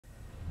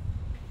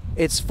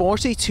It's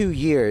 42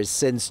 years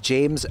since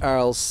James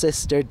Earl's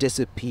sister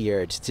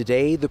disappeared.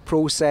 Today, the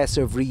process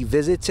of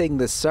revisiting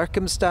the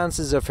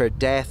circumstances of her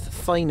death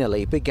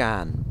finally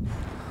began.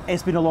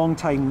 It's been a long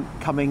time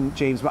coming,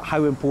 James, but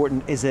how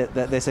important is it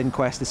that this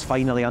inquest is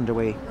finally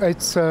underway?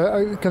 It's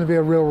going to be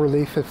a real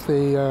relief if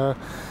the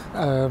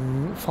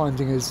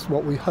finding is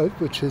what we hope,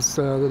 which is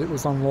that it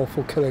was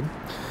unlawful killing.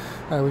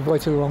 We've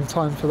waited a long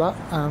time for that,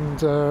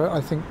 and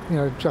I think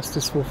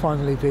justice will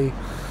finally be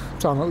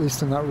done, at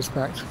least in that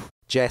respect.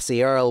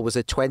 Jessie Earl was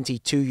a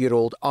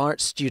 22-year-old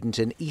art student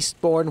in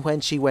Eastbourne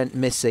when she went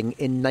missing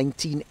in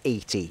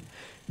 1980.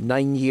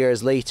 9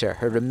 years later,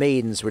 her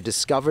remains were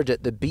discovered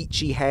at the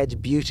Beachy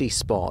Head beauty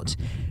spot.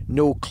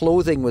 No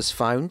clothing was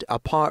found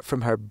apart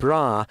from her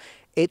bra.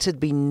 It had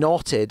been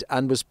knotted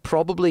and was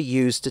probably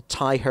used to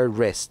tie her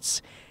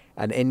wrists.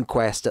 An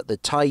inquest at the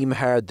time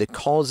heard the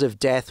cause of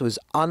death was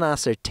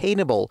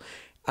unascertainable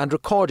and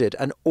recorded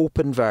an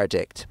open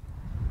verdict.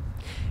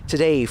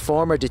 Today,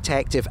 former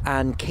detective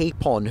Anne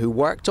Capon, who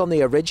worked on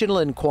the original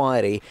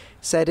inquiry,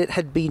 said it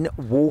had been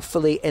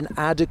woefully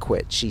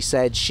inadequate. She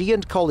said she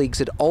and colleagues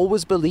had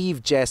always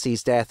believed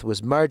Jessie's death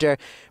was murder,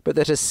 but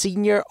that a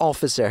senior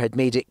officer had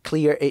made it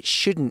clear it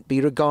shouldn't be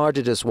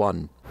regarded as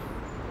one.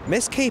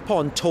 Miss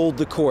Capon told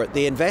the court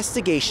the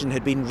investigation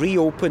had been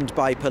reopened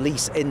by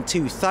police in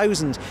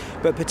 2000,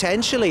 but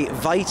potentially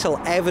vital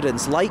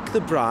evidence like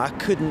the bra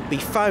couldn't be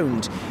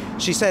found.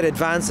 She said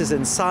advances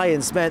in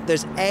science meant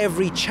there's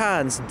every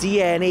chance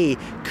DNA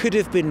could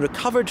have been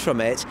recovered from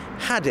it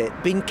had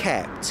it been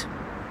kept.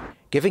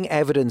 Giving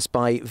evidence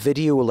by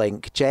video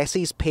link,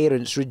 Jessie's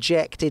parents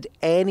rejected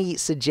any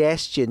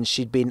suggestion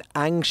she'd been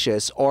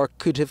anxious or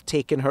could have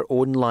taken her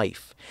own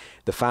life.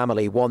 The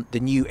family want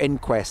the new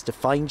inquest to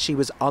find she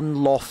was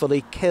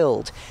unlawfully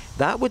killed.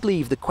 That would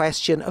leave the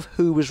question of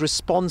who was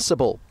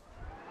responsible.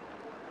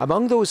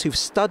 Among those who've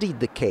studied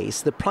the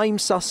case, the prime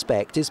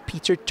suspect is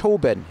Peter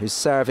Tobin, who's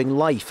serving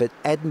life at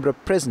Edinburgh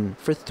Prison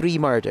for 3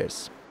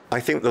 murders. I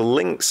think the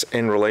links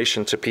in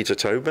relation to Peter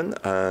Tobin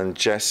and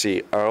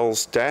Jessie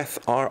Earl's death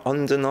are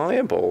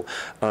undeniable.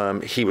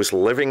 He was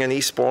living in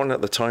Eastbourne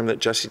at the time that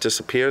Jessie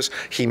disappears.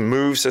 He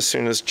moves as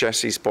soon as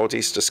Jessie's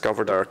body's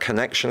discovered. Our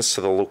connections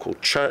to the local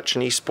church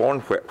in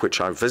Eastbourne,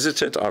 which I've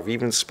visited. I've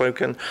even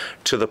spoken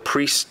to the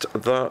priest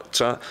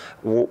that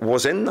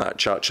was in that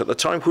church at the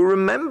time, who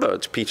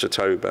remembered Peter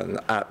Tobin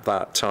at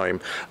that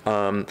time.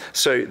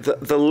 So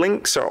the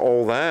links are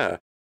all there.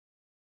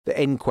 The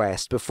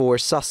inquest before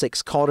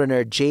Sussex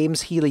coroner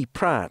James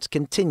Healy-Pratt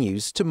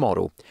continues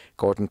tomorrow.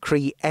 Gordon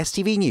Chree,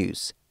 STV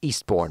News,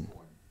 Eastbourne.